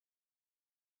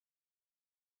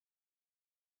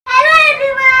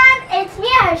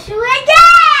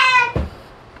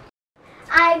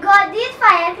these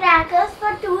firecrackers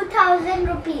for 2000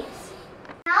 rupees.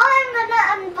 Now I'm gonna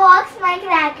unbox my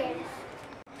crackers.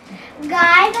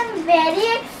 Guys, I'm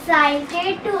very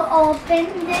excited to open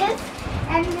this,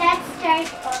 and let's start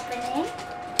opening.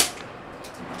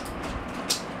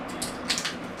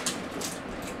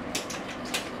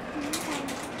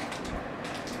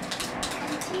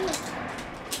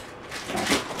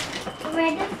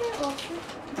 Where does it open?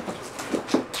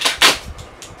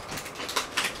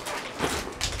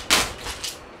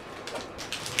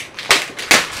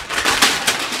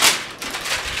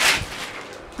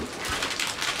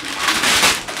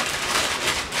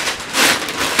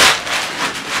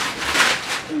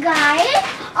 Guys,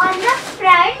 on the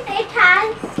front it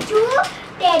has two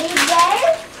teddy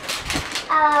bears.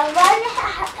 One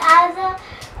has a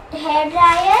hair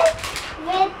dryer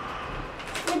with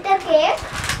a cake,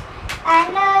 and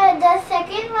the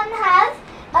second one has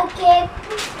a cake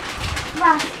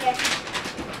basket.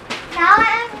 Now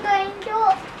I'm going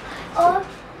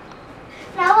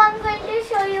to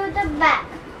show you the back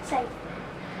side.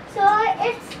 So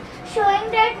it's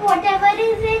showing that whatever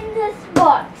is in this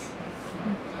box.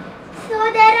 So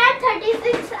there are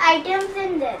 36 items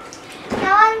in this.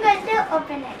 Now I'm going to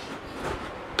open it.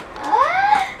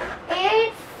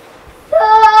 It's so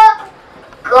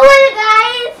cool,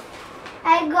 guys.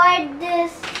 I got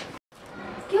this.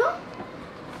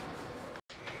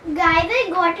 Guys, I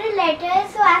got a letter,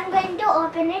 so I'm going to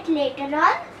open it later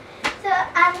on. So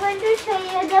I'm going to show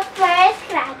you the first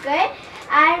cracker.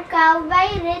 Our Cowboy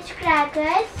Rich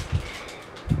crackers.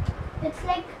 It's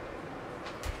like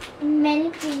many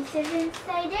pieces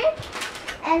inside it.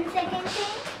 And second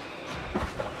thing,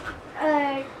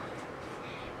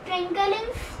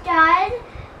 twinkling star,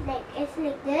 like it's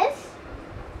like this.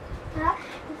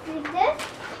 It's like this.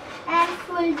 And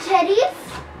full cherries.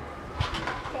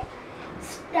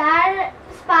 Star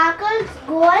sparkles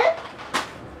gold.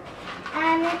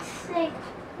 And it's like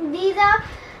these are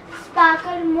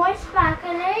more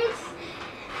sparklers.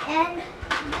 And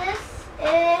this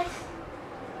is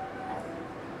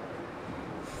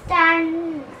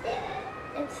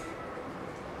it's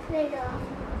like a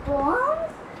bomb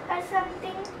or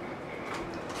something,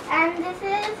 and this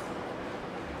is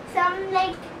some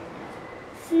like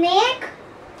snake.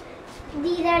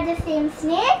 These are the same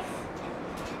snakes,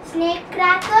 snake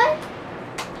cracker,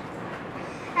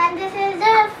 and this is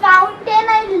the fountain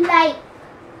I like,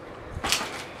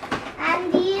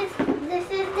 and this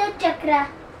is the chakra,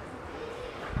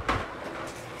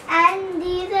 and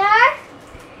these are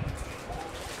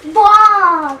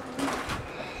bombs,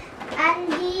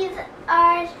 and these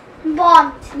are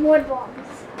bombs, more bombs.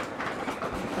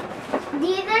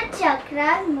 These are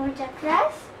chakras, more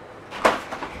chakras.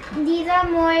 These are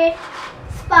more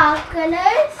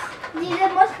sparklers.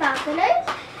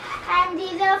 And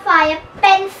these are fire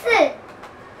pencil.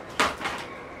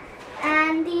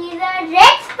 And these are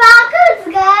red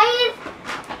sparkles, guys.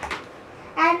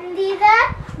 And these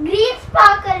are green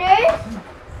sparklers.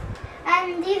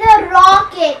 And these are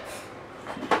rockets.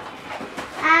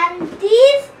 And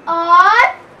these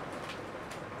are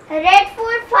red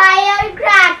for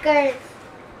firecrackers.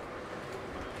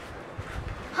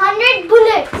 100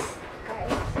 bullets,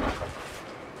 guys.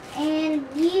 And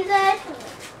these are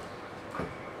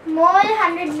more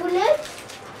 100 bullets.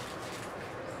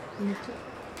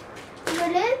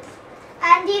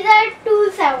 And these are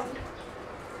two sound,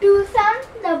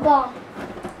 the bomb.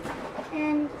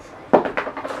 And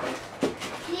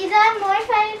these are more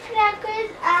firecrackers.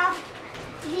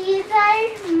 These are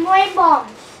more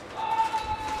bombs.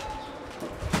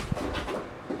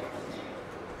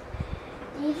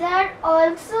 These are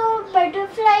also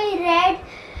butterfly red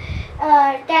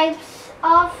types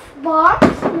of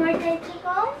bombs. More types of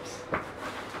bombs.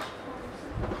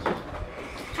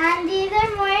 And these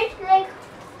are more like,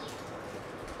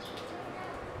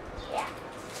 yeah,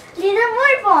 these are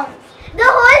more bombs. The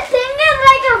whole thing is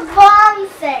like a bomb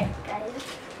set, guys.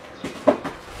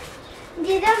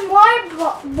 These are more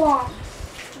bombs.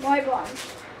 More bombs.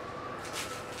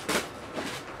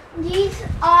 These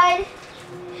are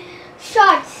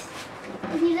shots.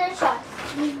 These are shots.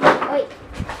 Wait,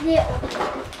 they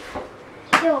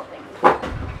open.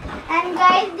 And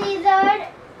guys, these are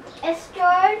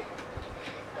stored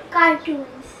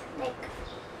cartoons, like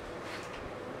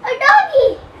a doggy.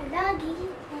 I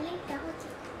like dogs.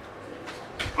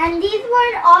 And these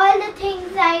were all the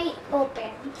things I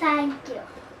opened. Thank you.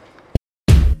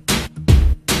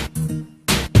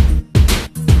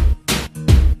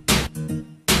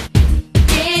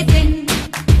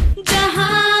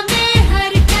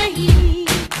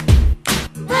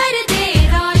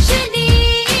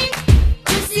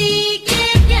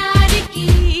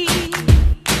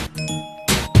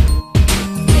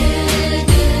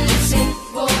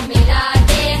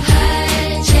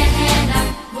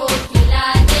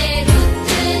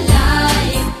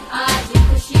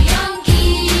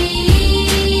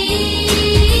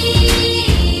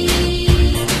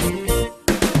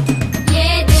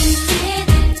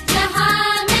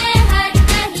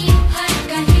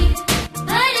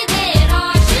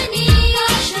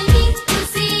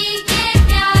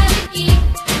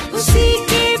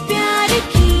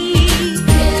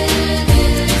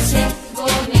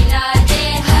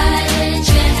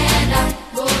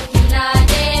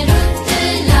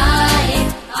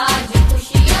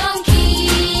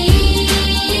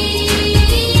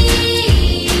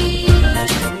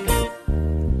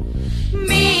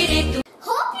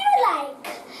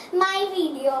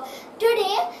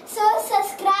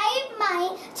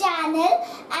 channel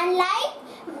and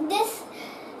like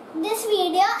this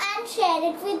video and share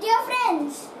it with your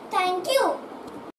friends. Thank you.